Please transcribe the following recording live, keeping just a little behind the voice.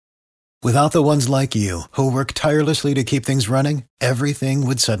Without the ones like you, who work tirelessly to keep things running, everything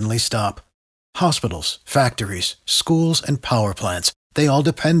would suddenly stop. Hospitals, factories, schools, and power plants, they all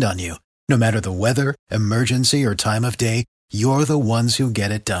depend on you. No matter the weather, emergency, or time of day, you're the ones who get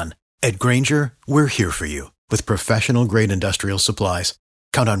it done. At Grainger, we're here for you with professional-grade industrial supplies.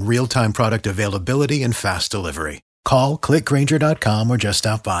 Count on real-time product availability and fast delivery. Call, click Grainger.com, or just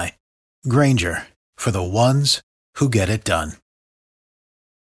stop by. Grainger, for the ones who get it done.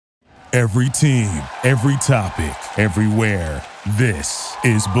 Every team, every topic, everywhere. This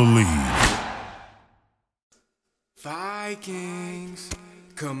is Believe. Vikings,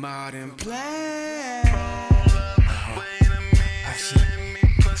 come out and play. Wait a minute, let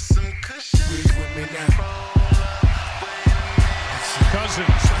me put some cushion. Breathe with me now.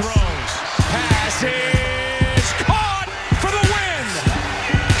 Cousins throws, pass is caught for the win.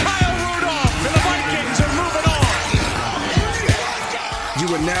 Kyle Rudolph and the Vikings are moving on. You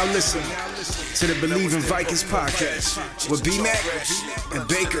are now listening to the Believe in Vikings podcast with B-Mac and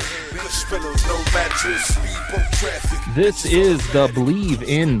Baker. This is the Believe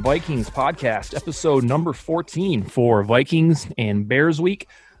in Vikings podcast, episode number 14 for Vikings and Bears week.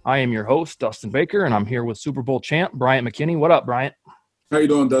 I am your host, Dustin Baker, and I'm here with Super Bowl champ Bryant McKinney. What up, Bryant? How you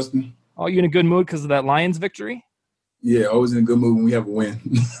doing, Dustin? Oh, you in a good mood because of that Lions victory? Yeah, always in a good mood when we have a win.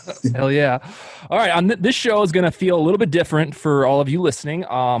 Hell yeah. All right, this show is going to feel a little bit different for all of you listening.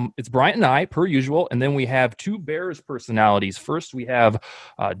 It's Bryant and I, per usual, and then we have two Bears personalities. First, we have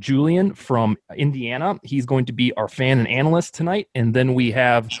Julian from Indiana. He's going to be our fan and analyst tonight. And then we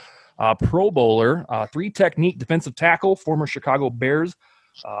have Pro Bowler, three-technique defensive tackle, former Chicago Bears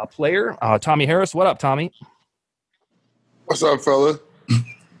player, Tommy Harris. What up, Tommy? What's up, fella?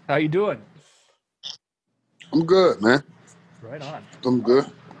 How you doing? I'm good, man. Right on. I'm good.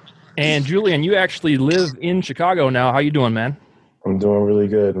 And Julian, you actually live in Chicago now. How you doing, man? I'm doing really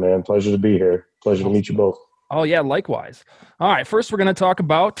good, man. Pleasure to be here. Pleasure to meet you both. Oh, yeah, likewise. All right, first we're going to talk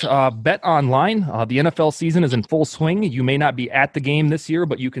about Bet Online. The NFL season is in full swing. You may not be at the game this year,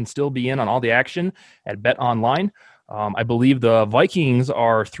 but you can still be in on all the action at Bet Online. I believe the Vikings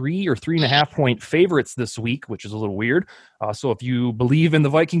are 3 or 3.5 point favorites this week, which is a little weird. So if you believe in the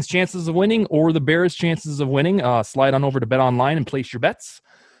Vikings' chances of winning or the Bears' chances of winning, slide on over to Bet Online and place your bets.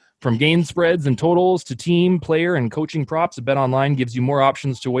 From game spreads and totals to team, player, and coaching props, Bet Online gives you more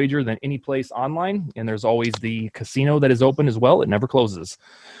options to wager than any place online. And there's always the casino that is open as well. It never closes.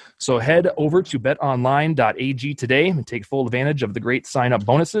 So head over to betonline.ag today and take full advantage of the great sign-up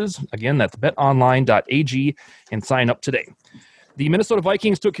bonuses. Again, that's betonline.ag and sign up today. The Minnesota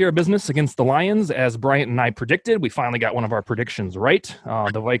Vikings took care of business against the Lions, as Bryant and I predicted. We finally got one of our predictions right.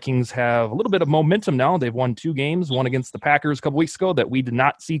 The Vikings have a little bit of momentum now. They've won 2 games, one against the Packers a couple weeks ago that we did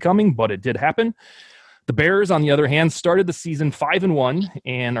not see coming, but it did happen. The Bears, on the other hand, started the season 5-1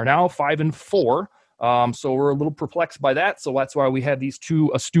 and are now 5-4. So we're a little perplexed by that. So that's why we have these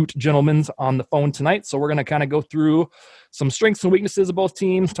two astute gentlemen on the phone tonight. So we're going to kind of go through some strengths and weaknesses of both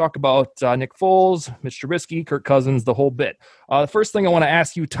teams, talk about Nick Foles, Mitch Trubisky, Kirk Cousins, the whole bit. The first thing I want to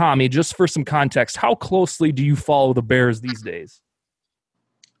ask you, Tommy, just for some context, how closely do you follow the Bears these days?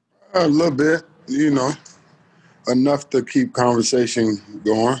 A little bit, enough to keep conversation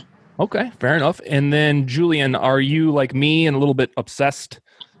going. Okay, fair enough. And then, Julian, are you like me and a little bit obsessed?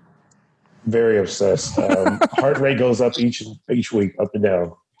 Very obsessed. Heart rate goes up each week, up and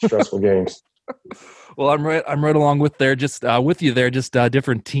down. Stressful games. Well, I'm right along with you there, just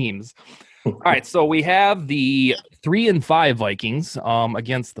different teams. All right, so we have the 3-5 Vikings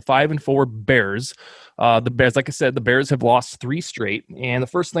against the 5-4 Bears. The Bears, like I said, the Bears have lost 3 straight. And the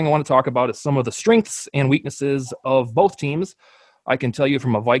first thing I want to talk about is some of the strengths and weaknesses of both teams. I can tell you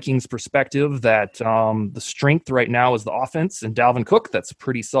from a Vikings perspective that the strength right now is the offense and Dalvin Cook. That's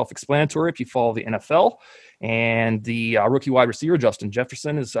pretty self-explanatory if you follow the NFL. And the rookie wide receiver, Justin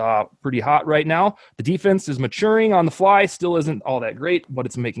Jefferson, is pretty hot right now. The defense is maturing on the fly. Still isn't all that great, but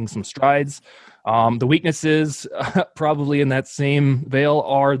it's making some strides. The weaknesses, probably in that same veil,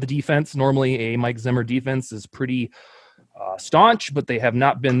 are the defense. Normally, a Mike Zimmer defense is pretty staunch, but they have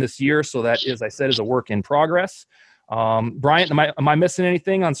not been this year. So that, as I said, is a work in progress. Bryant, am I missing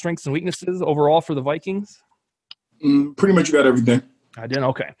anything on strengths and weaknesses overall for the Vikings? Pretty much you got everything. I didn't.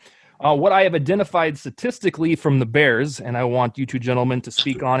 Okay. What I have identified statistically from the Bears, and I want you two gentlemen to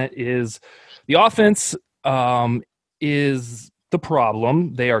speak on it, is the offense is the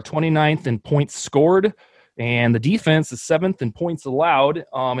problem. They are 29th in points scored, and the defense is 7th in points allowed.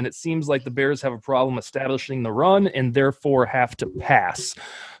 And it seems like the Bears have a problem establishing the run and therefore have to pass.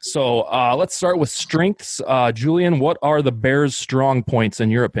 So let's start with strengths. Julian, what are the Bears' strong points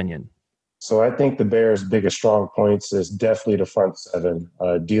in your opinion? So I think the Bears' biggest strong points is definitely the front seven.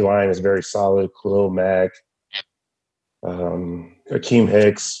 D-line is very solid. Khalil Mack, Akeem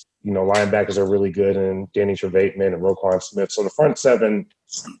Hicks. Linebackers are really good, and Danny Trevathan and Roquan Smith. So the front seven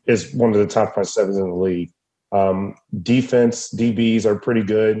is one of the top front sevens in the league. Defense, DBs are pretty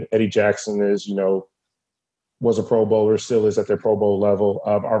good. Eddie Jackson was a Pro Bowler, still is at their Pro Bowl level.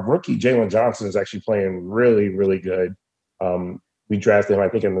 Our rookie, Jalen Johnson, is actually playing really, really good. We drafted him, I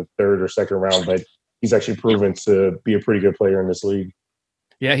think, in the third or second round, but he's actually proven to be a pretty good player in this league.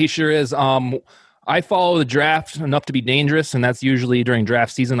 Yeah, he sure is. I follow the draft enough to be dangerous, and that's usually during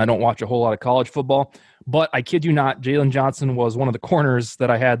draft season. I don't watch a whole lot of college football. But I kid you not, Jalen Johnson was one of the corners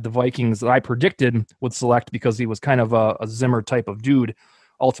that I had the Vikings that I predicted would select because he was kind of a Zimmer type of dude.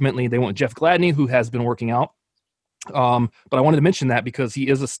 Ultimately, they went with Jeff Gladney, who has been working out. But I wanted to mention that because he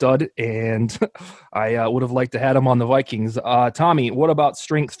is a stud, and I would have liked to have him on the Vikings. Tommy, what about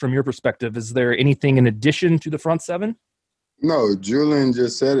strengths from your perspective? Is there anything in addition to the front seven? No, Julian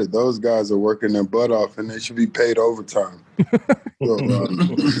just said it. Those guys are working their butt off, and they should be paid overtime. So,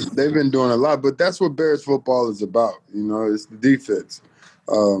 they've been doing a lot, but that's what Bears football is about. It's the defense.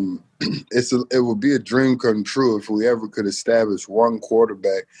 It would be a dream come true if we ever could establish one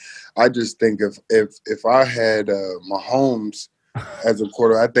quarterback. I just think if I had Mahomes as a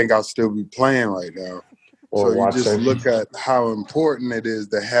quarterback, I think I'll still be playing right now. So you just look at how important it is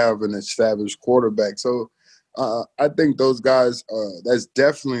to have an established quarterback. So I think those guys, that's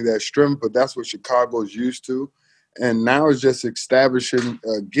definitely their strength, but that's what Chicago's used to. And now it's just establishing,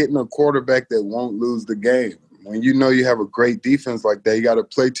 getting a quarterback that won't lose the game. When you have a great defense like that, you got to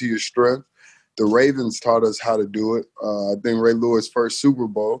play to your strength. The Ravens taught us how to do it. I think Ray Lewis' first Super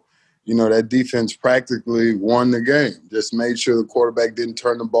Bowl, that defense practically won the game. Just made sure the quarterback didn't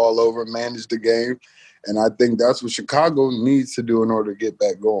turn the ball over, managed the game. And I think that's what Chicago needs to do in order to get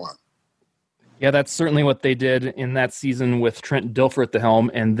back going. Yeah, that's certainly what they did in that season with Trent Dilfer at the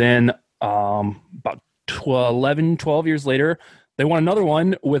helm. And then about 12 years later, they won another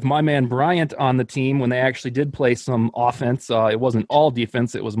one with my man Bryant on the team when they actually did play some offense. It wasn't all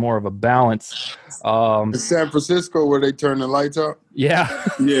defense. It was more of a balance. San Francisco, where they turn the lights out? Yeah.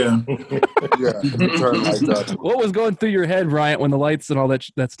 Yeah. Yeah, turn the lights out. What was going through your head, Bryant, when the lights and all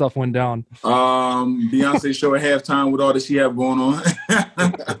that stuff went down? Beyonce show at halftime with all that she have going on.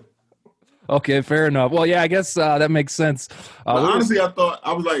 Okay, fair enough. Well, yeah, I guess that makes sense. Honestly, I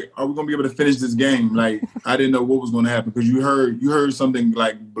was like, are we going to be able to finish this game? Like, I didn't know what was going to happen because you heard something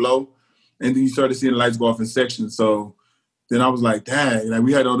like blow, and then you started seeing the lights go off in sections. So then I was like, dang, like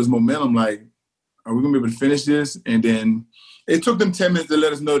we had all this momentum. Like, are we going to be able to finish this? And then it took them 10 minutes to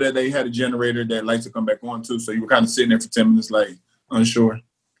let us know that they had a generator that lights would come back on too. So you were kind of sitting there for 10 minutes, like unsure.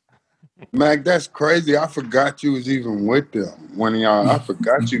 Mac, that's crazy. I forgot you was even with them. I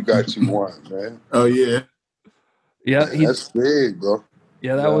forgot you got you one, man. Oh yeah, yeah. That's big, bro.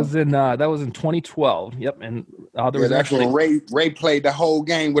 Yeah, that was in 2012. Yep, and there was that's actually when Ray played the whole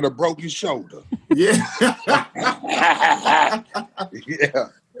game with a broken shoulder. Yeah, yeah,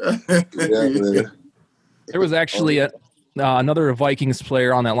 man. There was actually another Vikings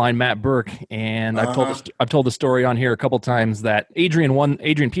player on that line, Matt Burke, and I've told the story on here a couple times that Adrian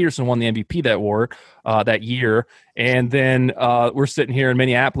Peterson won the MVP that year, and then we're sitting here in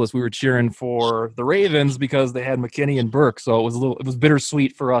Minneapolis. We were cheering for the Ravens because they had McKinney and Burke, so it was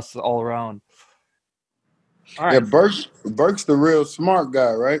bittersweet for us all around. All right. Yeah, Burke's the real smart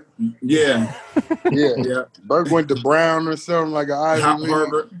guy, right? Yeah. Yeah. Burke went to Brown or something like an Ivy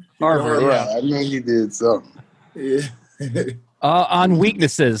League. Harvard, yeah. I know he did something. Yeah. On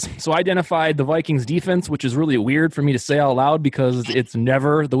weaknesses, so I identified the Vikings defense, which is really weird for me to say out loud because it's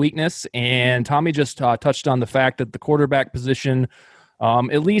never the weakness. And Tommy just touched on the fact that the quarterback position,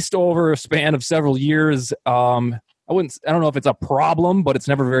 at least over a span of several years, I don't know if it's a problem, but it's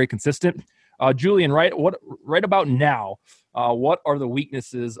never very consistent. Julian, right about now, what are the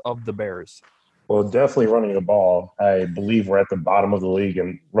weaknesses of the Bears? Well, definitely running the ball. I believe we're at the bottom of the league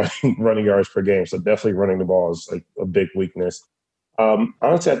in running yards per game. So definitely running the ball is like a big weakness.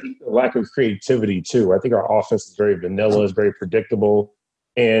 Honestly, I think the lack of creativity too. I think our offense is very vanilla, is very predictable.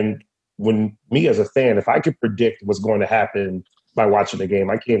 And when me as a fan, if I could predict what's going to happen by watching the game,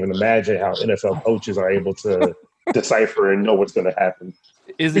 I can't even imagine how NFL coaches are able to decipher and know what's going to happen.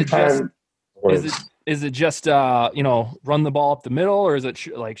 Is it just run the ball up the middle, or is it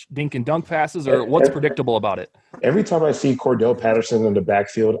like dink and dunk passes, or what's predictable about it? Every time I see Cordell Patterson in the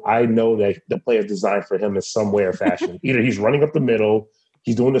backfield, I know that the play is designed for him in some way or fashion. Either he's running up the middle,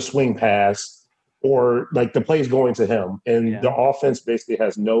 he's doing the swing pass, or like the play is going to him. And the offense basically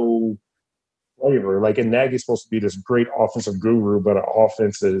has no flavor. Like, and Nagy's supposed to be this great offensive guru, but our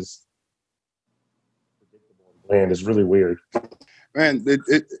offense is land is really weird. Man,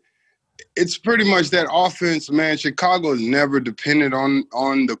 it's pretty much that offense, man. Chicago has never depended on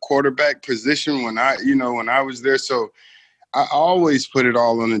the quarterback position when I was there. So I always put it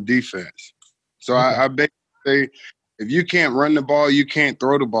all on the defense. So I basically say, if you can't run the ball, you can't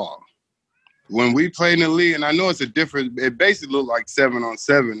throw the ball. When we played in the league, and I know it's a different, it basically looked like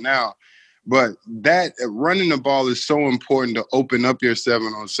 7-on-7 now, but that running the ball is so important to open up your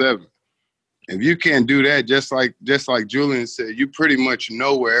 7-on-7. If you can't do that, just like Julian said, you pretty much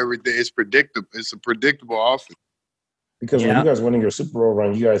know where everything is predictable. It's a predictable offense. Because when you guys winning your Super Bowl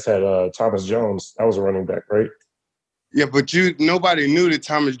run, you guys had Thomas Jones. That was a running back, right? Yeah, but nobody knew that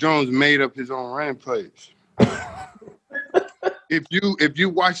Thomas Jones made up his own running plays. If you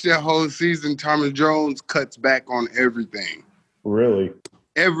watch that whole season, Thomas Jones cuts back on everything. Really?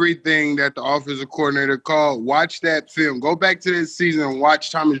 Everything that the offensive coordinator called. Watch that film. Go back to this season and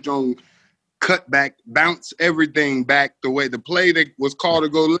watch Thomas Jones cut back, bounce everything back the way the play that was called to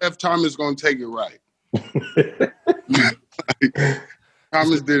go left, Thomas going to take it right.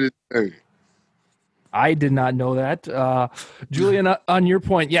 Thomas did it thing. I did not know that. Julian, on your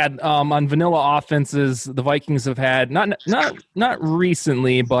point, on vanilla offenses, the Vikings have had not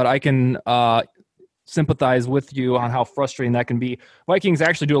recently, but I can sympathize with you on how frustrating that can be. Vikings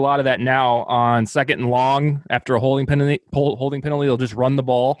actually do a lot of that now on 2nd and long after a holding penalty. They'll just run the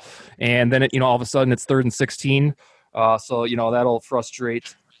ball, and then all of a sudden it's 3rd and 16. So that'll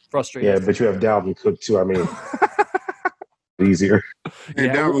frustrate. Yeah, but you have Dalvin Cook too. I mean, easier.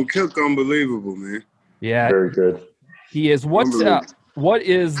 And Dalvin Cook, unbelievable, man. Yeah, very good. He is. What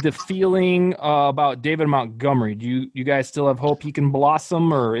is the feeling about David Montgomery? Do you guys still have hope he can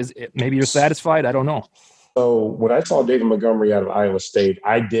blossom, or is it maybe you're satisfied? I don't know. So when I saw David Montgomery out of Iowa State,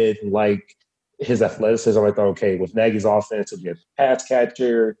 I did like his athleticism. I thought, okay, with Nagy's offense, he'll be a pass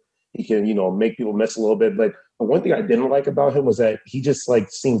catcher. He can, make people miss a little bit. But the one thing I didn't like about him was that he just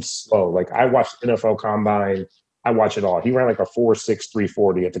seemed slow. Like I watched NFL Combine. I watch it all. He ran like a 4.6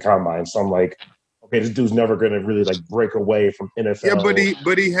 340 at the Combine. So I'm like, okay, this dude's never going to really break away from NFL. Yeah,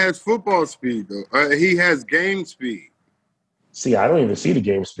 but he has football speed though. He has game speed. See, I don't even see the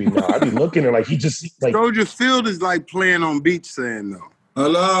game speed now. I be looking at he just Soldier Field is like playing on beach sand though.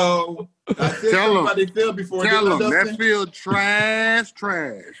 Hello. Tell him that field trash.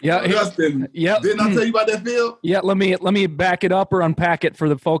 Yeah, Justin. Yeah. Didn't I tell you about that field? Yeah, let me back it up or unpack it for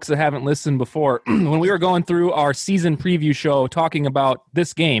the folks that haven't listened before. When we were going through our season preview show talking about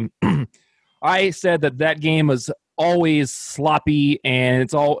this game, I said that game was always sloppy, and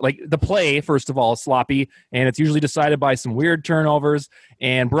it's all the play, first of all, is sloppy, and it's usually decided by some weird turnovers.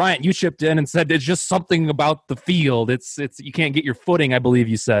 And Bryant, you chipped in and said it's just something about the field. It's you can't get your footing, I believe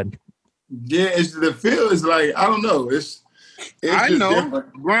you said. Yeah, the field is I don't know. I know,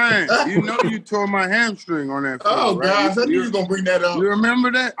 different. Brian. You tore my hamstring on that field. Oh, right? gosh, I knew you were going to bring that up. You remember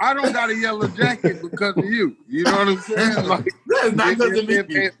that? I don't got a yellow jacket because of you. You know what I'm saying? That's not because of me.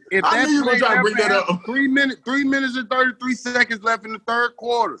 If I knew you were going to try to bring that up. 3 minutes and 33 seconds left in the third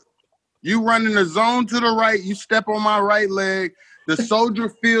quarter. You running the zone to the right. You step on my right leg. The Soldier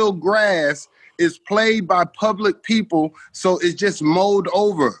Field grass is played by public people, so it's just mowed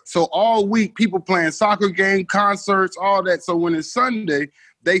over. So all week, people playing soccer game, concerts, all that. So when it's Sunday,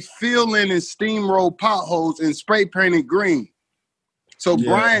 they fill in and steamroll potholes and spray painted green. So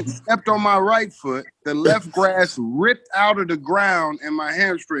Brian stepped on my right foot. The left grass ripped out of the ground, and my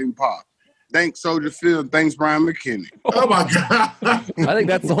hamstring popped. Thanks, Soldier Field. Thanks, Brian McKinney. Oh, my God. I think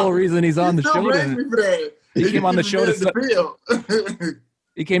that's the whole reason he's on the show. He came on the show to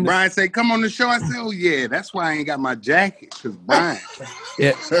He came. Brian said, "Come on the show." I said, "Oh yeah, that's why I ain't got my jacket." Because Brian,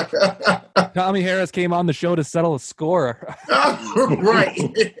 Tommy Harris came on the show to settle a score.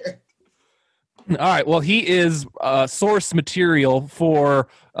 Right. All right. Well, he is source material for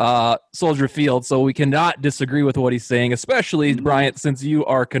Soldier Field, so we cannot disagree with what he's saying, especially Bryant, since you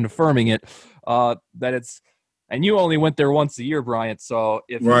are confirming it that it's. And you only went there once a year, Bryant. So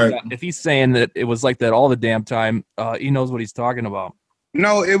if he's saying that it was like that all the damn time, he knows what he's talking about.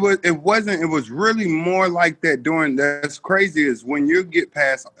 No, it wasn't. It was really more like that during. That's crazy is when you get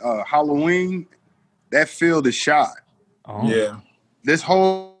past Halloween, that field is shot. Oh. Yeah. This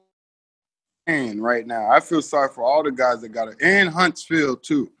whole right now, I feel sorry for all the guys that got it, and Huntsville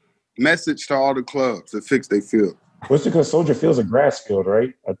too. Message to all the clubs to fix their field. Well, it's because Soldier Field's a grass field,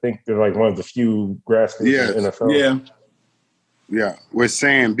 right? I think they're one of the few grass fields in the NFL. Yeah. Yeah,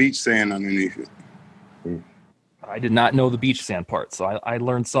 with beach sand underneath it. I did not know the beach sand part, so I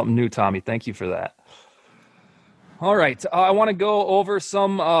learned something new, Tommy. Thank you for that. All right. I want to go over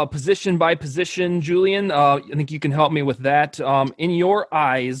some position by position, Julian. I think you can help me with that. In your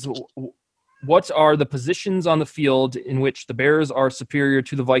eyes, what are the positions on the field in which the Bears are superior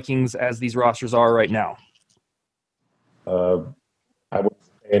to the Vikings as these rosters are right now? I wouldn't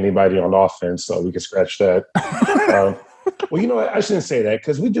say anybody on offense, so we can scratch that. Well, I shouldn't say that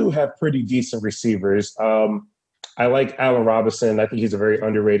because we do have pretty decent receivers. I like Allen Robinson. I think he's a very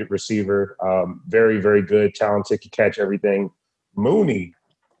underrated receiver. Very, very good, talented, can catch everything. Mooney,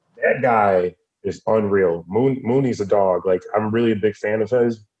 that guy is unreal. Mooney's a dog. Like, I'm really a big fan of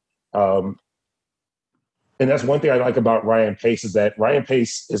his. And that's one thing I like about Ryan Pace is that Ryan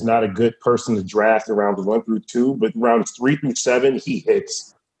Pace is not a good person to draft around 1 through 2, but rounds 3 through 7, he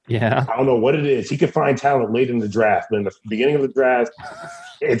hits. Yeah. I don't know what it is. He can find talent late in the draft, but in the beginning of the draft,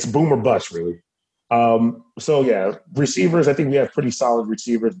 it's boom or bust, really. So, yeah, receivers, I think we have pretty solid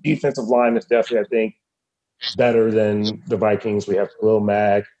receivers. Defensive line is definitely, I think, better than the Vikings. We have Khalil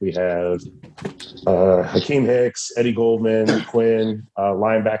Mack. We have Hakeem Hicks, Eddie Goldman, Quinn.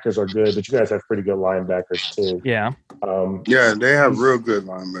 Linebackers are good, but you guys have pretty good linebackers too. Yeah. Yeah, they have real good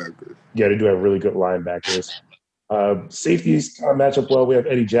linebackers. Yeah, they do have really good linebackers. Safeties kind of match up well. We have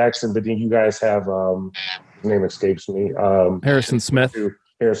Eddie Jackson, but then you guys have his name escapes me. Harrison Smith.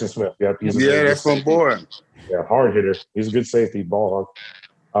 Harrison Smith. Yep. That's my boy. Yeah, hard hitter. He's a good safety, ball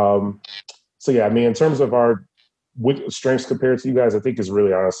hawk. So, yeah, I mean, in terms of our strengths compared to you guys, I think is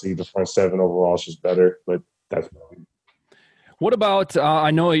really honestly the front seven overall is just better. But that's probably. What about?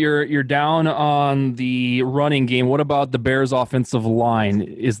 I know you're down on the running game. What about the Bears' offensive line?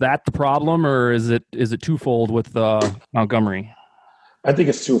 Is that the problem, or is it twofold with Montgomery? I think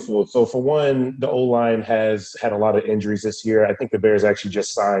it's twofold. So, for one, the O-line has had a lot of injuries this year. I think the Bears actually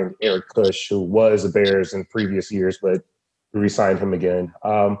just signed Eric Kush, who was a Bears in previous years, but we re-signed him again.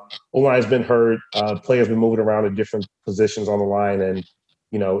 O-line's been hurt. Players been moving around in different positions on the line, and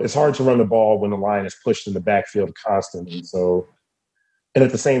it's hard to run the ball when the line is pushed in the backfield constantly. So, and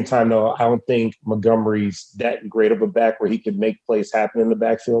at the same time, though, I don't think Montgomery's that great of a back where he could make plays happen in the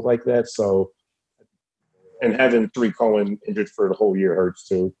backfield like that. So, and having Tariq Cohen injured for the whole year hurts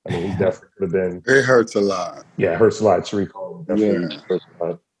too. I mean, he definitely could have been. It hurts a lot. Yeah, it hurts a lot. Tariq Cohen definitely hurts a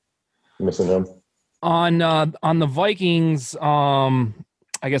lot. Missing him. On the Vikings, I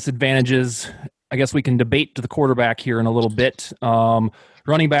guess advantages. I guess we can debate to the quarterback here in a little bit.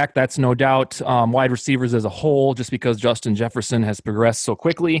 Running back, that's no doubt. Wide receivers as a whole, just because Justin Jefferson has progressed so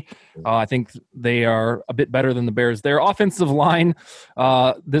quickly. I think they are a bit better than the Bears. Their offensive line,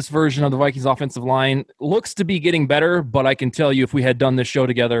 this version of the Vikings offensive line looks to be getting better, but I can tell you if we had done this show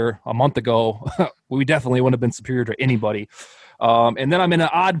together a month ago, we definitely wouldn't have been superior to anybody. And then I'm in an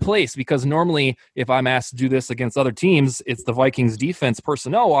odd place because normally if I'm asked to do this against other teams, it's the Vikings defense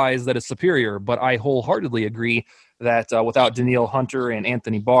personnel-wise that is superior. But I wholeheartedly agree that without Danielle Hunter and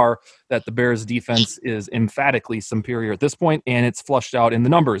Anthony Barr, that the Bears defense is emphatically superior at this point, and it's flushed out in the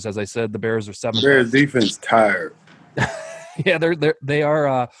numbers. As I said, the Bears are 7th. Bears defense tired. Yeah, they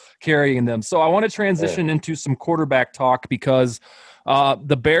are carrying them. So I want to transition into some quarterback talk because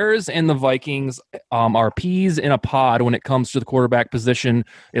the Bears and the Vikings are peas in a pod when it comes to the quarterback position,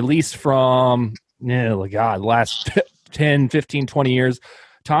 at least from the last 10, 15, 20 years.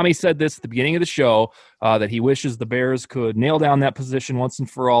 Tommy said this at the beginning of the show, that he wishes the Bears could nail down that position once and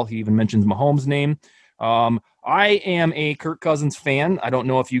for all. He even mentions Mahomes' name. I am a Kirk Cousins fan. I don't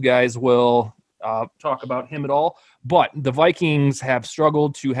know if you guys will talk about him at all, but the Vikings have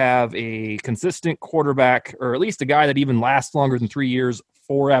struggled to have a consistent quarterback, or at least a guy that even lasts longer than 3 years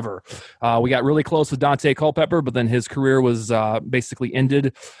forever. We got really close with Dante Culpepper, but then his career was basically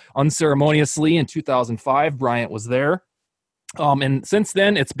ended unceremoniously in 2005. Bryant was there. And since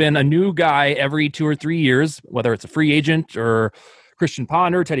then, it's been a new guy every 2 or 3 years, whether it's a free agent or Christian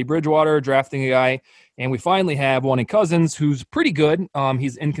Ponder, Teddy Bridgewater, drafting a guy. And we finally have one in Cousins who's pretty good.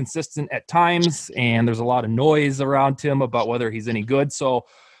 He's inconsistent at times, and there's a lot of noise around him about whether he's any good. So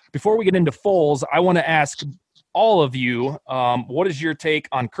before we get into Foles, I want to ask all of you, what is your take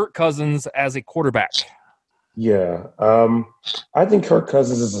on Kirk Cousins as a quarterback? Yeah, I think Kirk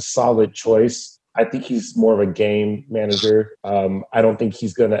Cousins is a solid choice. I think he's more of a game manager. I don't think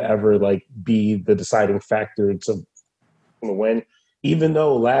he's going to ever be the deciding factor to win. Even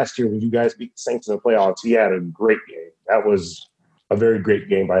though last year when you guys beat the Saints in the playoffs, he had a great game. That was a very great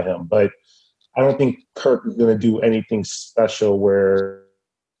game by him. But I don't think Kirk is going to do anything special where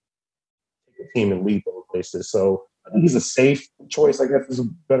the team and lead those places. So I think he's a safe choice, I guess is a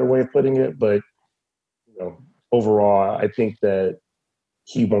better way of putting it. But overall, I think that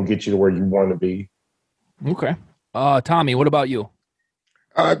he won't get you to where you want to be. Okay. Tommy, what about you?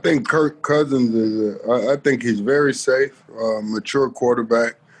 I think Kirk Cousins I think he's very safe, mature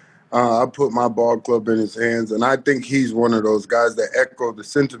quarterback. I put my ball club in his hands, and I think he's one of those guys that echo the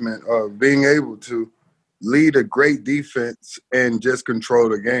sentiment of being able to lead a great defense and just control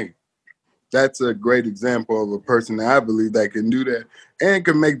the game. That's a great example of a person that I believe that can do that and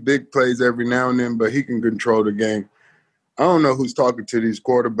can make big plays every now and then, but he can control the game. I don't know who's talking to these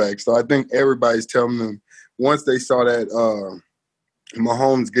quarterbacks, so I think everybody's telling them once they saw that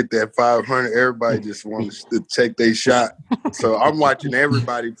Mahomes get that 500, everybody just wants to take their shot. So I'm watching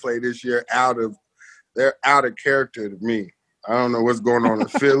everybody play this year they're out of character to me. I don't know what's going on in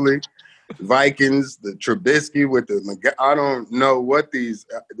Philly, Vikings, the Trubisky with I don't know what these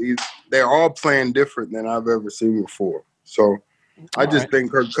they're all playing different than I've ever seen before. So I just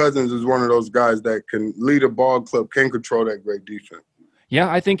think Kirk Cousins is one of those guys that can lead a ball club, can control that great defense. Yeah,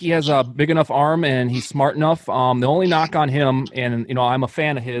 I think he has a big enough arm and he's smart enough. The only knock on him, and I'm a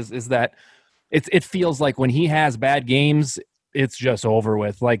fan of his, is that it feels like when he has bad games, it's just over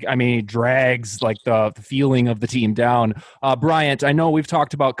with. Like, I mean, he drags like the feeling of the team down. Bryant, I know we've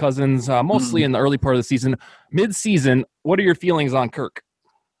talked about Cousins mostly in the early part of the season. Mid-season, what are your feelings on Kirk?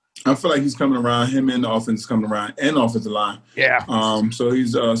 I feel like he's coming around. Him and the offense coming around, and the offensive line. Yeah. So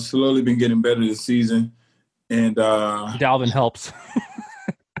he's slowly been getting better this season, and Dalvin helps.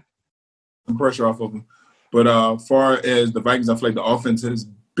 some pressure off of him. But far as the Vikings, I feel like the offense has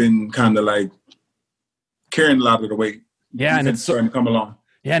been kind of like carrying a lot of the weight. Yeah, and it's starting to come along.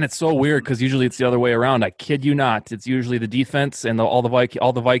 Yeah, and it's so weird because usually it's the other way around. I kid you not. It's usually the defense, and all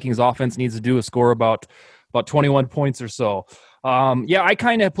the Vikings offense needs to do is score about 21 points or so. I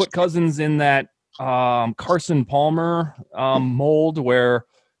kind of put Cousins in that Carson Palmer mold where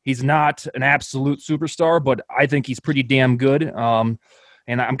he's not an absolute superstar, but I think he's pretty damn good.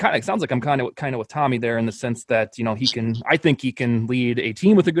 And it sounds like I'm kind of with Tommy there in the sense that, I think he can lead a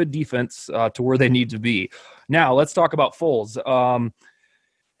team with a good defense to where they need to be. Now let's talk about Foles.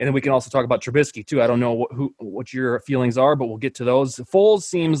 And then we can also talk about Trubisky too. I don't know what your feelings are, but we'll get to those. Foles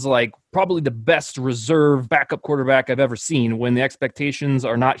seems like probably the best reserve backup quarterback I've ever seen. When the expectations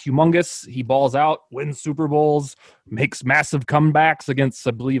are not humongous, he balls out, wins Super Bowls, makes massive comebacks against,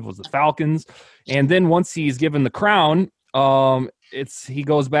 I believe it was the Falcons. And then once he's given the crown, he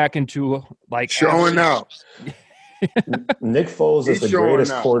goes back into like showing out. Nick Foles is the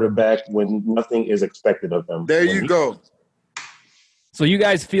greatest quarterback when nothing is expected of him. There you go. So you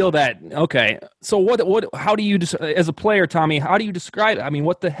guys feel that, okay. So how do you, as a player, Tommy, how do you describe it? I mean,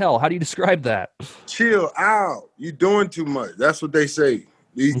 what the hell? How do you describe that? Chill out. You're doing too much. That's what they say.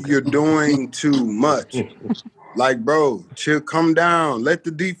 You're doing too much. Like, bro, chill, come down. Let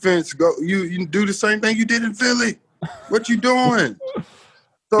the defense go. You do the same thing you did in Philly. What you doing?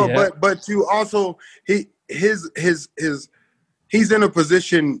 So, yeah. but you also, he's in a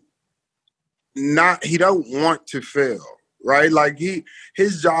position he don't want to fail. Right? Like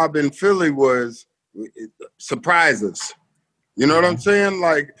his job in Philly was surprise us. You know what I'm saying?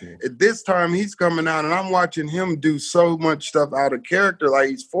 Like at this time he's coming out and I'm watching him do so much stuff out of character, like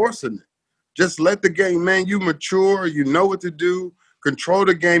he's forcing it. Just let the game, man, you mature, you know what to do, control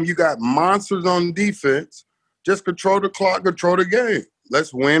the game. You got monsters on defense. Just control the clock, control the game.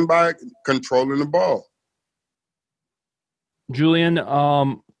 Let's win by controlling the ball. Julian,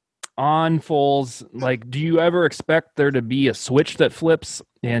 on Foles, like, do you ever expect there to be a switch that flips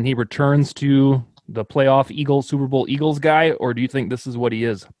and he returns to the playoff Eagles, Super Bowl Eagles guy, or do you think this is what he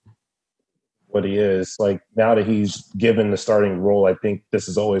is? What he is. Like, now that he's given the starting role, I think this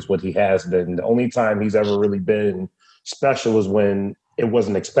is always what he has been. The only time he's ever really been special was when it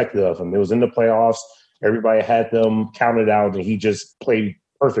wasn't expected of him. It was in the playoffs. Everybody had them counted out, and he just played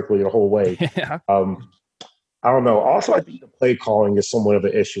perfectly the whole way. Yeah. I don't know. Also, I think the play calling is somewhat of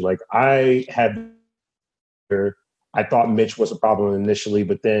an issue. Like, I thought Mitch was a problem initially,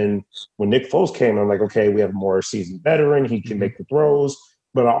 but then when Nick Foles came, I'm like, okay, we have a more seasoned veteran. He can make the throws,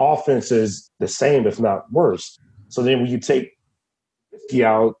 but our offense is the same, if not worse. So then when you take Trubisky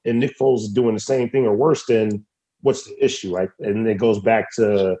out and Nick Foles is doing the same thing or worse, then what's the issue? Right? And it goes back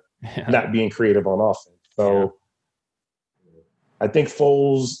to not being creative on offense. So I think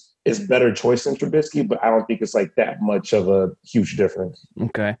Foles is better choice than Trubisky, but I don't think it's like that much of a huge difference.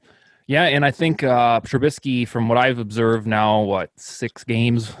 Okay. Yeah, and I think Trubisky, from what I've observed now, 6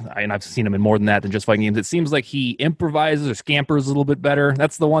 games, and I've seen him in more than that than just 5 games, it seems like he improvises or scampers a little bit better.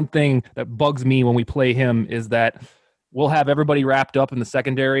 That's the one thing that bugs me when we play him is that we'll have everybody wrapped up in the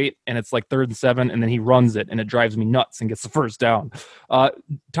secondary, and it's like 3rd and 7, and then he runs it, and it drives me nuts and gets the first down.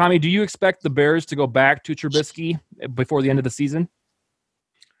 Tommy, do you expect the Bears to go back to Trubisky before the end of the season?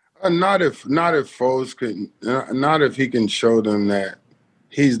 Not if Foles can, not if he can show them that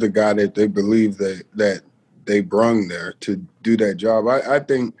he's the guy that they believe that they brung there to do that job. I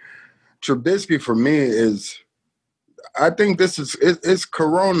think Trubisky for me is, I think this is it's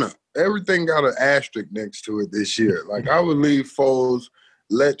Corona. Everything got an asterisk next to it this year. Like I would leave Foles,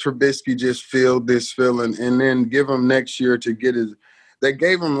 let Trubisky just feel this feeling, and then give him next year to get his. They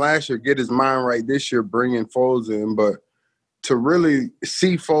gave him last year, get his mind right this year, bringing Foles in, but to really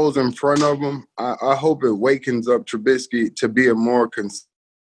see Foles in front of him, I hope it wakens up Trubisky to be a more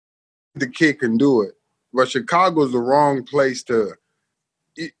the kid can do it. But Chicago's the wrong place to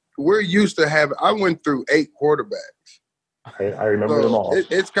 – we're used to having – I went through 8 quarterbacks. I remember them all.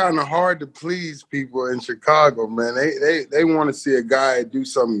 It's kind of hard to please people in Chicago, man. They want to see a guy do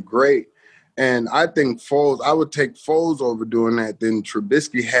something great. And I think Foles – I would take Foles over doing that than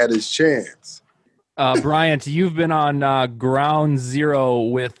Trubisky had his chance. Bryant, you've been on ground zero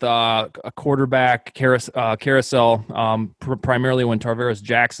with a quarterback carousel, primarily when Tarvaris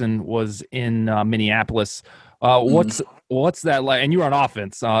Jackson was in Minneapolis. What's that like? And you were on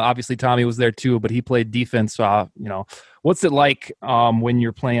offense. Obviously, Tommy was there too, but he played defense. What's it like when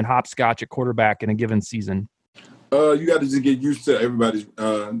you're playing hopscotch at quarterback in a given season? You got to just get used to everybody's.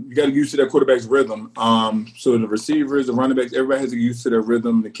 You got to get used to that quarterback's rhythm. So the receivers, the running backs, everybody has to get used to their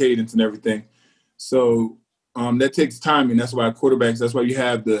rhythm, the cadence, and everything. So that takes timing. That's why quarterbacks. That's why you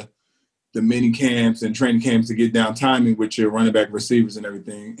have the mini camps and training camps to get down timing with your running back, receivers, and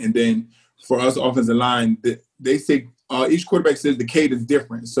everything. And then for us offensive line, they say each quarterback says the cadence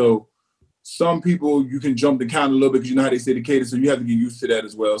different. So some people you can jump the count a little bit because you know how they say the cadence, so you have to get used to that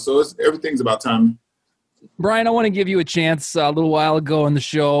as well. So everything's about timing. Brian, I want to give you a chance. A little while ago in the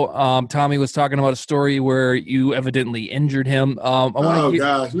show, Tommy was talking about a story where you evidently injured him. Gosh, we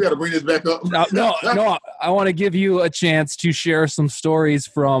got to bring this back up. No, I want to give you a chance to share some stories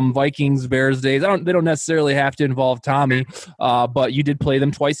from Vikings Bears days. They don't necessarily have to involve Tommy, but you did play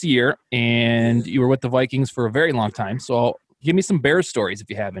them twice a year, and you were with the Vikings for a very long time. So give me some Bears stories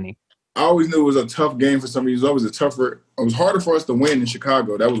if you have any. I always knew it was a tough game for some reason. It was harder for us to win in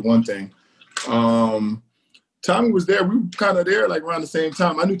Chicago. That was one thing. Tommy was there. We were kind of there like around the same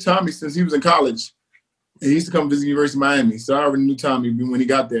time. I knew Tommy since he was in college. And he used to come visit University of Miami. So I already knew Tommy when he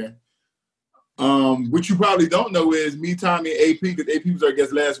got there. What you probably don't know is me, Tommy, and AP, because AP was our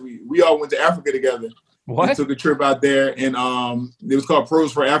guest last week. We all went to Africa together. What? We took a trip out there, and it was called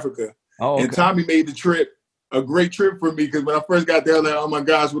Pros for Africa. Oh, okay. And Tommy made the trip a great trip for me because when I first got there, I was like, oh, my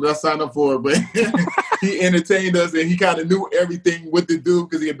gosh, what did I sign up for? But he entertained us, and he kind of knew everything what to do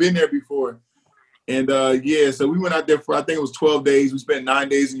because he had been there before. And, so we went out there for, I think it was 12 days. We spent 9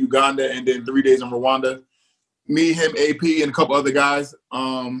 days in Uganda and then 3 days in Rwanda. Me, him, AP, and a couple other guys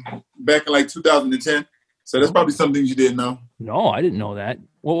back in, 2010. So that's probably something you didn't know. No, I didn't know that.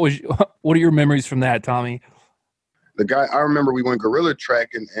 What are your memories from that, Tommy? The guy, I remember we went gorilla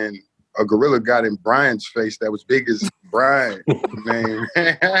tracking, and a gorilla got in Brian's face that was big as Brian. Name.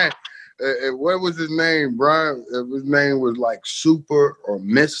 What was his name, Brian? His name was like Super or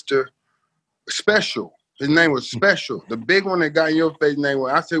Mr. Special. His name was Special. The big one that got in your face name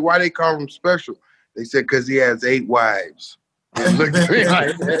was, I said, why they call him Special? They said, because he has 8 wives. And look at me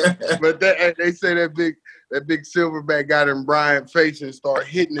like that. But they say that big silverback got in Brian's face and started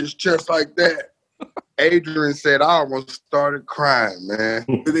hitting his chest like that. Adrian said, I almost started crying, man.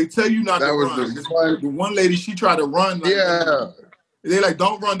 Did they tell you not to run? The one lady, she tried to run. They're like,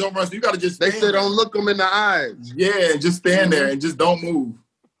 don't run. So you got to just stand. They said, don't look them in the eyes. Yeah, just stand there and just don't move.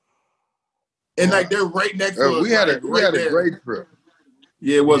 And they're right next to us. We had a great trip.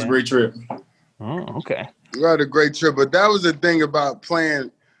 Yeah, it was a great trip. Oh, okay. We had a great trip. But that was the thing about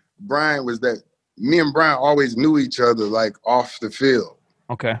playing Brian was that me and Brian always knew each other off the field.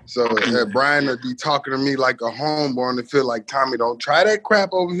 Okay. So Brian would be talking to me like a homeboy on the field, like, Tommy, don't try that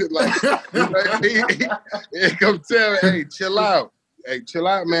crap over here. He come tell me, hey, chill out. Hey, chill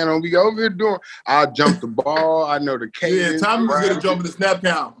out, man. Don't be over here doing. I'll jump the ball. I know the cadence. Yeah, Tommy was going to jump in the snap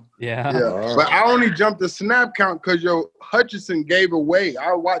count. Yeah. But I only jumped the snap count because Hutchinson gave away.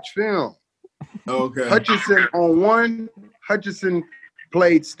 I watched film. Okay. Hutchinson on 1, Hutchinson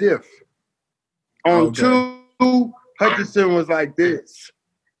played stiff. On 2, Hutchinson was like this.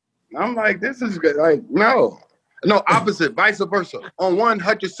 I'm like, this is good. No, opposite, vice versa. On 1,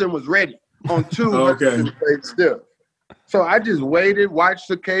 Hutchinson was ready. On 2, Hutchinson played stiff. So I just waited, watched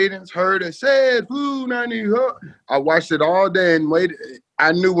the cadence, heard it, said, I watched it all day and waited.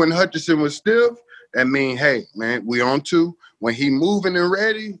 I knew when Hutchinson was stiff, that mean, hey, man, we on 2. When he moving and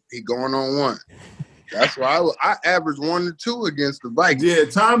ready, he going on 1. That's why I averaged 1 to 2 against the Vikings. Yeah,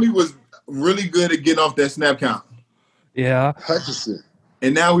 Tommy was really good at getting off that snap count. Yeah. Hutchinson.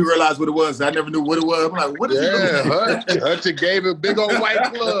 And now we realize what it was. I never knew what it was. I'm like, what is it? Hutchinson gave it big old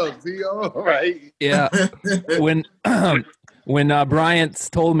white gloves. He all right. Yeah. When Bryant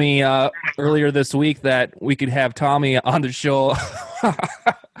told me earlier this week that we could have Tommy on the show,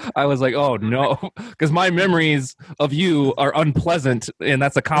 I was like, oh, no, because my memories of you are unpleasant, and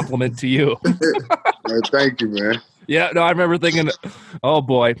that's a compliment to you. Thank you, man. Yeah, no, I remember thinking, oh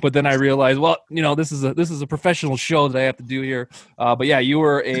boy, but then I realized, well, this is a professional show that I have to do here. But yeah, you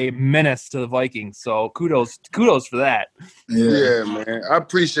were a menace to the Vikings, so kudos for that. Yeah, man, I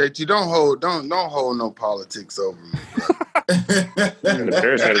appreciate you. Don't hold no politics over me. That's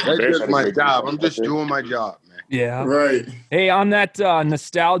just my job. I'm just doing my job, man. Yeah, right. Hey, on that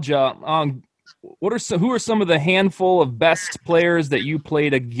nostalgia, who are some of the handful of best players that you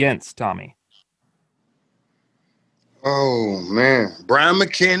played against, Tommy? Oh man, Brian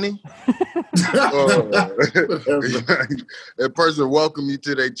McKinney. That person welcome you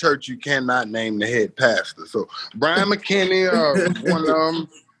to their church. You cannot name the head pastor. So Brian McKinney, one of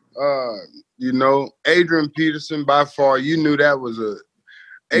them. Adrian Peterson. By far, you knew that was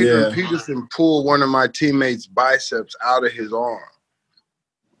Adrian Peterson pulled one of my teammates' biceps out of his arm.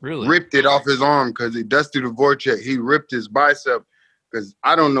 Really? Ripped it off his arm because Dusty Dvorak. He ripped his bicep. Because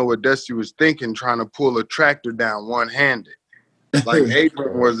I don't know what Dusty was thinking trying to pull a tractor down one-handed. Like,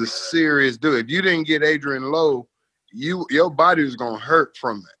 Adrian was a serious dude. If you didn't get Adrian low, your body was going to hurt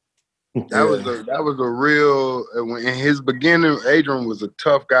from it. That was a real – in his beginning, Adrian was a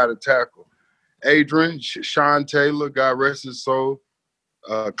tough guy to tackle. Adrian, Sean Taylor, God rest his soul,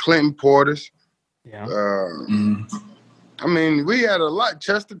 Clinton Portis. Yeah. I mean, we had a lot.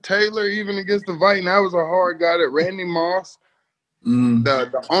 Chester Taylor, even against the Vikings, that was a hard guy. That Randy Moss.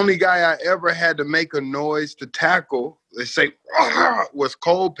 The only guy I ever had to make a noise to tackle, they say, was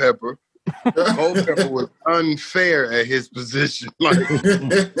Culpepper. Culpepper was unfair at his position. Like,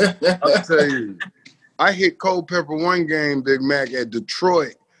 I'll tell you, I hit Culpepper one game, Big Mac, at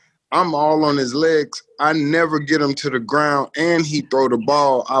Detroit. I'm all on his legs. I never get him to the ground, and he throw the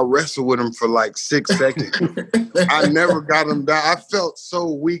ball. I wrestle with him for like 6 seconds. I never got him down. I felt so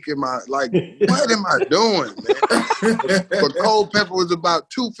weak in my, like, what am I doing, man? But Culpepper was about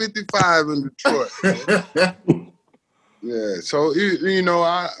 255 in Detroit. Yeah, so,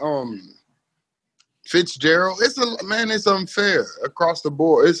 Fitzgerald, it's unfair across the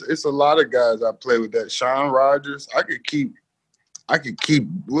board. It's a lot of guys I play with that. Sean Rogers, I could keep,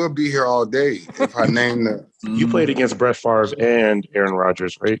 we'll be here all day if I name them. You played against Brett Favre and Aaron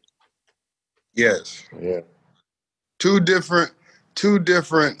Rodgers, right? Yes. Yeah. Two different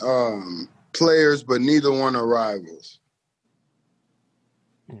players, but neither one are rivals.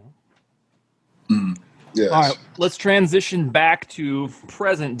 Yeah. Yes. All right, let's transition back to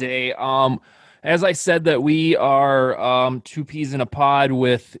present day. As I said that we are two peas in a pod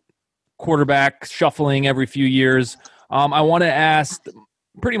with quarterback shuffling every few years. I want to ask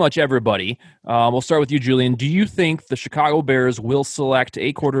pretty much everybody. We'll start with you, Julian. Do you think the Chicago Bears will select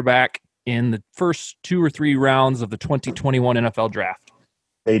a quarterback in the first 2 or 3 rounds of the 2021 NFL Draft?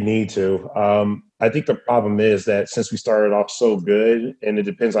 They need to. I think the problem is that since we started off so good, and it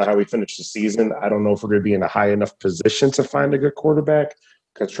depends on how we finish the season, I don't know if we're going to be in a high enough position to find a good quarterback,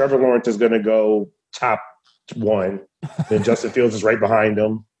 because Trevor Lawrence is going to go top 1, then Justin Fields is right behind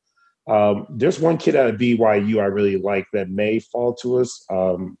him. There's one kid out of BYU I really like that may fall to us.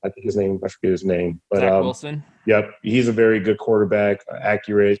 I forget his name. But, Zach Wilson? Yep. He's a very good quarterback,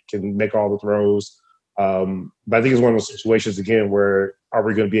 accurate, can make all the throws. But I think it's one of those situations, again, where are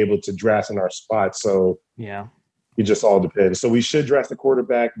we going to be able to draft in our spot? So yeah, it just all depends. So we should draft a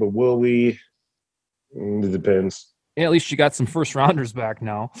quarterback, but will we? It depends. Yeah, at least you got some first rounders back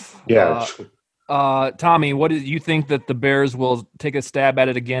now. Yeah. Tommy, what do you think that the Bears will take a stab at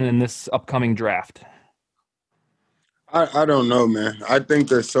it again in this upcoming draft? I don't know, man. I think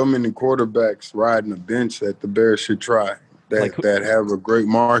there's so many quarterbacks riding the bench that the Bears should try that have a great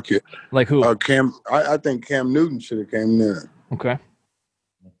market. Like who? I think Cam Newton should have came there. Okay.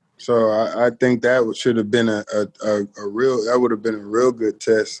 So I think that should have been a would have been a real good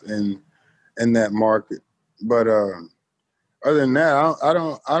test in that market. But other than that,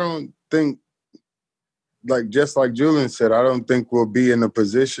 I don't think, just like Julian said, I don't think we'll be in a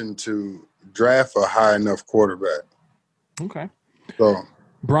position to draft a high enough quarterback. Okay. So,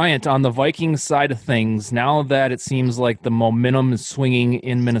 Bryant, on the Vikings side of things, now that it seems like the momentum is swinging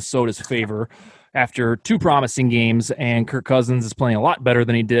in Minnesota's favor after 2 promising games, and Kirk Cousins is playing a lot better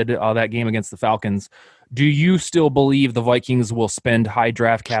than he did that game against the Falcons, do you still believe the Vikings will spend high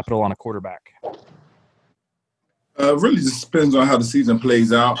draft capital on a quarterback? Really just depends on how the season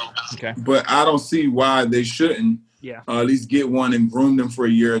plays out. Okay. But I don't see why they shouldn't. Yeah. At least get one and groom them for a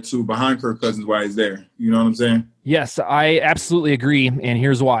year or two behind Kirk Cousins while he's there. You know what I'm saying? Yes, I absolutely agree, and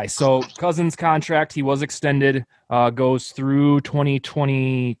here's why. So Cousins' contract, he was extended, goes through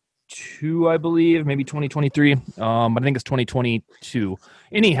 2022, I believe, maybe 2023. I think it's 2022.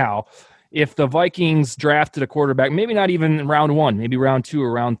 Anyhow, if the Vikings drafted a quarterback, maybe not even in round 1, maybe round 2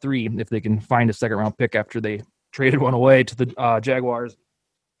 or round 3, if they can find a second-round pick after they traded one away to the Jaguars,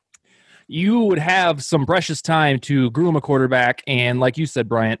 you would have some precious time to groom a quarterback. And like you said,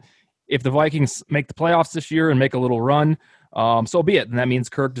 Bryant, if the Vikings make the playoffs this year and make a little run, so be it. And that means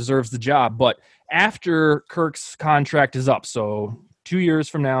Kirk deserves the job. But after Kirk's contract is up, so 2 years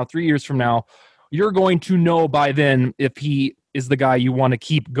from now, 3 years from now, you're going to know by then if he is the guy you want to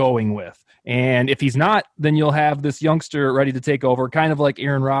keep going with. And if he's not, then you'll have this youngster ready to take over, kind of like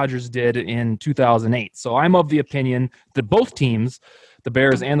Aaron Rodgers did in 2008. So I'm of the opinion that both teams, the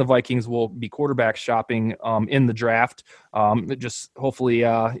Bears and the Vikings, will be quarterback shopping in the draft. Just hopefully,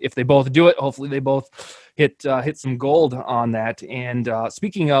 if they both do it, hopefully they both hit some gold on that. And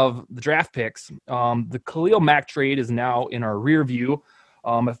speaking of the draft picks, the Khalil Mack trade is now in our rear view.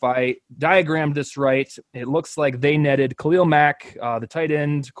 If I diagrammed this right, it looks like they netted Khalil Mack, the tight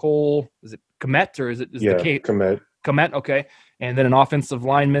end, Cole, is it Kmet or is it Kmet. Kmet, okay. And then an offensive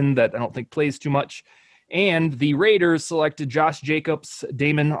lineman that I don't think plays too much. And the Raiders selected Josh Jacobs,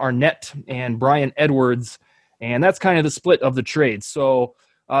 Damon Arnett, and Brian Edwards. And that's kind of the split of the trade. So,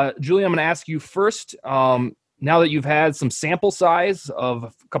 Julie, I'm going to ask you first, now that you've had some sample size of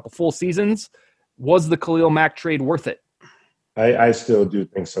a couple full seasons, was the Khalil Mack trade worth it? I still do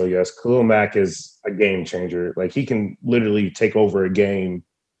think so, yes. Khalil Mack is a game changer. Like, he can literally take over a game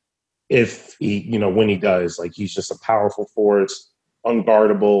if he, when he does. Like, he's just a powerful force,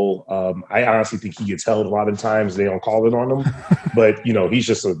 unguardable. I honestly think he gets held a lot of times. They don't call it on him. But, he's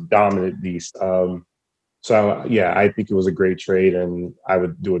just a dominant beast. So, yeah, I think it was a great trade, and I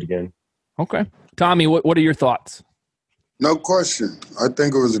would do it again. Okay. Tommy, what are your thoughts? No question. I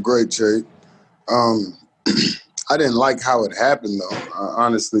think it was a great trade. I didn't like how it happened, though. I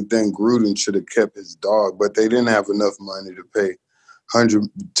honestly think Gruden should have kept his dog, but they didn't have enough money to pay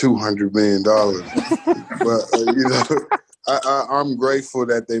 $200 million. But, I'm grateful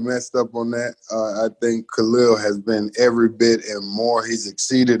that they messed up on that. I think Khalil has been every bit and more. He's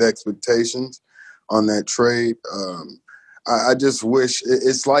exceeded expectations on that trade. I just wish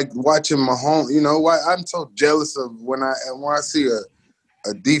it's like watching Mahomes. I'm so jealous of when I see a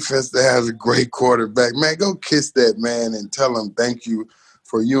defense that has a great quarterback. Man, go kiss that man and tell him thank you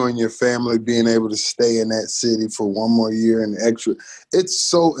for you and your family being able to stay in that city for one more year and extra. It's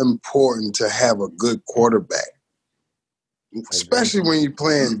so important to have a good quarterback, especially when you're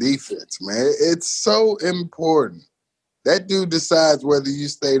playing defense, man. It's so important. That dude decides whether you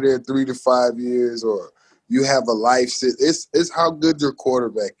stay there 3 to 5 years or you have a life. It's how good your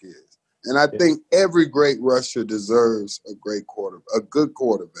quarterback is. And I think every great rusher deserves a good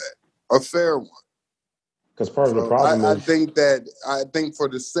quarterback, a fair one. Because part of the problem I think for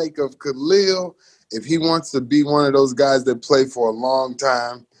the sake of Khalil, if he wants to be one of those guys that play for a long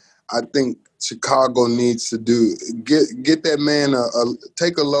time, I think Chicago needs to get that man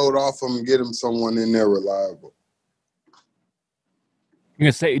take a load off him and get him someone in there reliable. You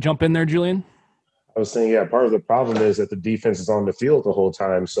gonna say jump in there, Julian? I was saying, part of the problem is that the defense is on the field the whole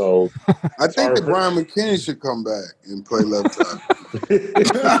time. So I think that Brian McKinney should come back and play left tackle.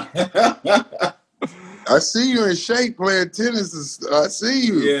 I see you in shape playing tennis. I see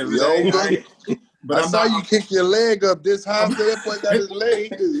you. Yeah, but I saw you kick your leg up this high. That boy got his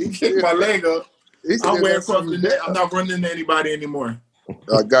leg. He kicked my leg up. I'm wearing across the net. I'm not running into anybody anymore.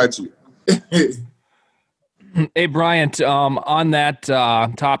 I got you. Hey, Bryant, on that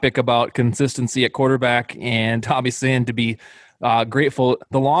topic about consistency at quarterback and Tommy saying to be grateful,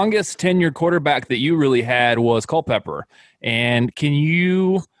 the longest tenured quarterback that you really had was Culpepper. And can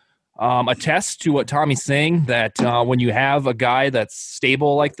you attest to what Tommy's saying, that when you have a guy that's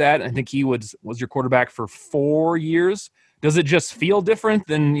stable like that, I think he was your quarterback for 4 years, does it just feel different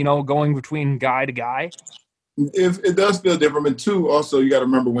than, going between guy to guy? It does feel different. And two, also, you got to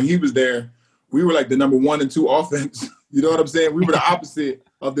remember when he was there, we were like the number 1 and 2 offense. You know what I'm saying? We were the opposite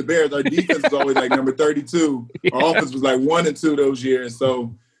of the Bears. Our defense was always like number 32. Yeah. Our offense was like 1 and 2 those years.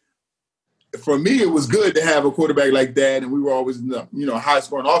 So for me, it was good to have a quarterback like that. And we were always, high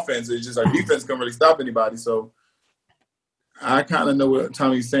scoring offense. It's just our defense couldn't really stop anybody. So I kind of know what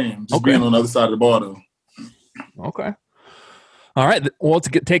Tommy's saying. Just being on the other side of the ball, though. Okay. All right. Well,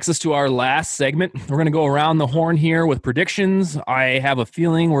 it takes us to our last segment. We're going to go around the horn here with predictions. I have a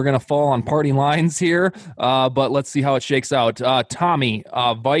feeling we're going to fall on party lines here, but let's see how it shakes out. Tommy,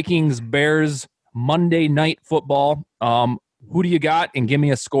 Vikings, Bears, Monday Night Football. Who do you got? And give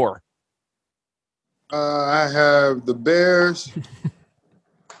me a score. I have the Bears.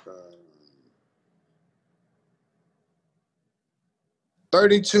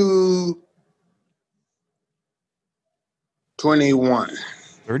 32-21.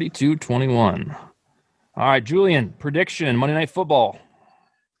 32-21. All right, Julian, prediction, Monday Night Football.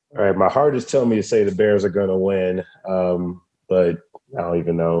 All right, my heart is telling me to say the Bears are going to win, but I don't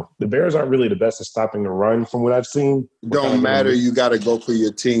even know. The Bears aren't really the best at stopping the run from what I've seen. Don't matter. You got to go for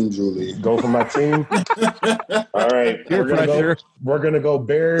your team, Julie. Go for my team? All right. We're going to go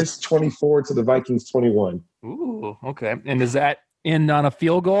Bears 24 to the Vikings 21. Ooh, okay. And does that end on a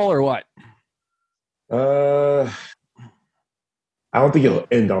field goal or what? I don't think it'll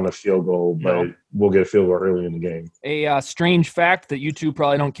end on a field goal, but we'll get a field goal early in the game. A strange fact that you two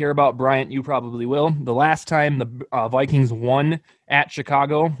probably don't care about, Bryant, you probably will. The last time the Vikings won at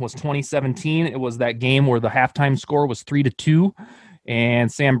Chicago was 2017. It was that game where the halftime score was 3-2,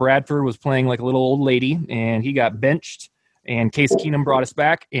 and Sam Bradford was playing like a little old lady, and he got benched, and Case Keenum brought us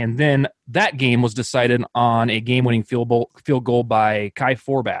back. And then that game was decided on a game-winning field goal by Kai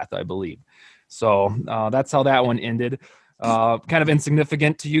Forbath, I believe. So that's how that one ended. Kind of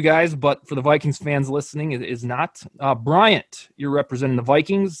insignificant to you guys, but for the Vikings fans listening, it is not. Bryant, you're representing the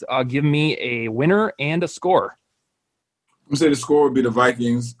Vikings. Give me a winner and a score. I'm going to say the score would be the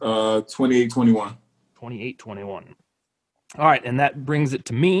Vikings, 28-21. 28-21. All right, and that brings it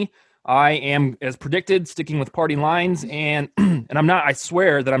to me. I am, as predicted, sticking with party lines, and I'm not. I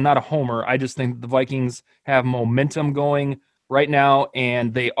swear that I'm not a homer. I just think the Vikings have momentum going right now,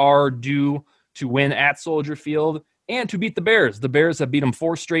 and they are due to win at Soldier Field and to beat the Bears. The Bears have beat them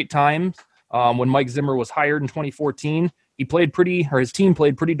 4 straight times. When Mike Zimmer was hired in 2014, his team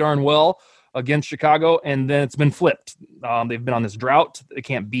played pretty darn well against Chicago, and then it's been flipped. They've been on this drought. They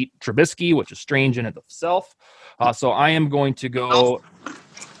can't beat Trubisky, which is strange in itself. So I am going to go.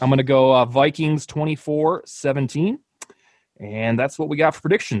 I'm going to go Vikings 24-17, and that's what we got for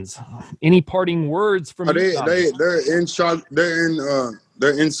predictions. Any parting words from you? They're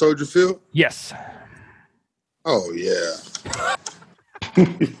in Soldier Field? Yes. Oh, yeah.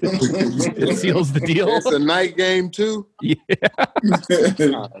 It seals the deal. It's a night game, too? Yeah. Yeah,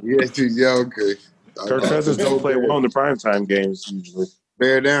 okay. Kirk Cousins don't play well in the primetime games, usually.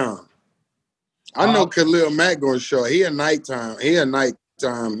 Bear down. I know Khalil Mack going to show. He a nighttime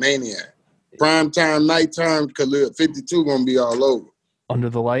maniac. Primetime, nighttime, Khalil 52 going to be all over. Under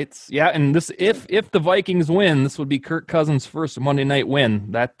the lights. Yeah, and this if the Vikings win, this would be Kirk Cousins' first Monday night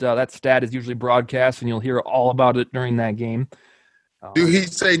win. That stat is usually broadcast, and you'll hear all about it during that game. Do he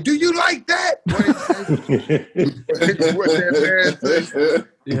say, do you like that? What that man say?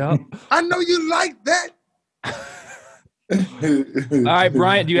 Yeah. I know you like that. All right,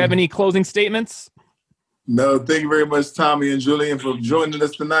 Bryant, do you have any closing statements? No, thank you very much, Tommy and Julian, for joining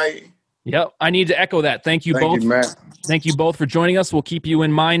us tonight. Yep, I need to echo that. Thank you both. Matt. Thank you both for joining us. We'll keep you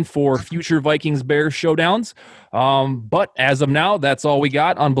in mind for future Vikings-Bears showdowns. But as of now, that's all we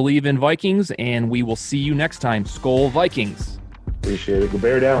got on Believe in Vikings, and we will see you next time. Skol Vikings. Appreciate it. Go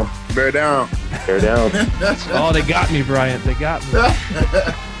bear down. Bear down. Bear down. Oh, they got me, Bryant. They got me.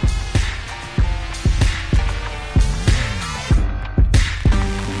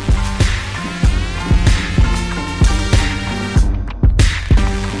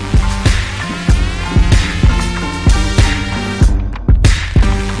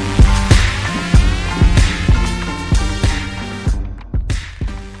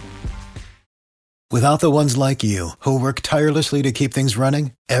 Without the ones like you, who work tirelessly to keep things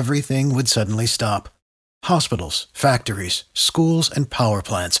running, everything would suddenly stop. Hospitals, factories, schools, and power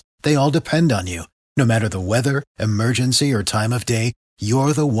plants, they all depend on you. No matter the weather, emergency, or time of day,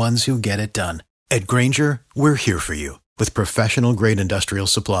 you're the ones who get it done. At Grainger, we're here for you with professional-grade industrial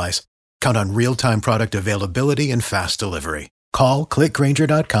supplies. Count on real-time product availability and fast delivery. Call, click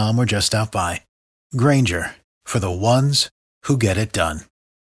Grainger.com, or just stop by. Grainger, for the ones who get it done.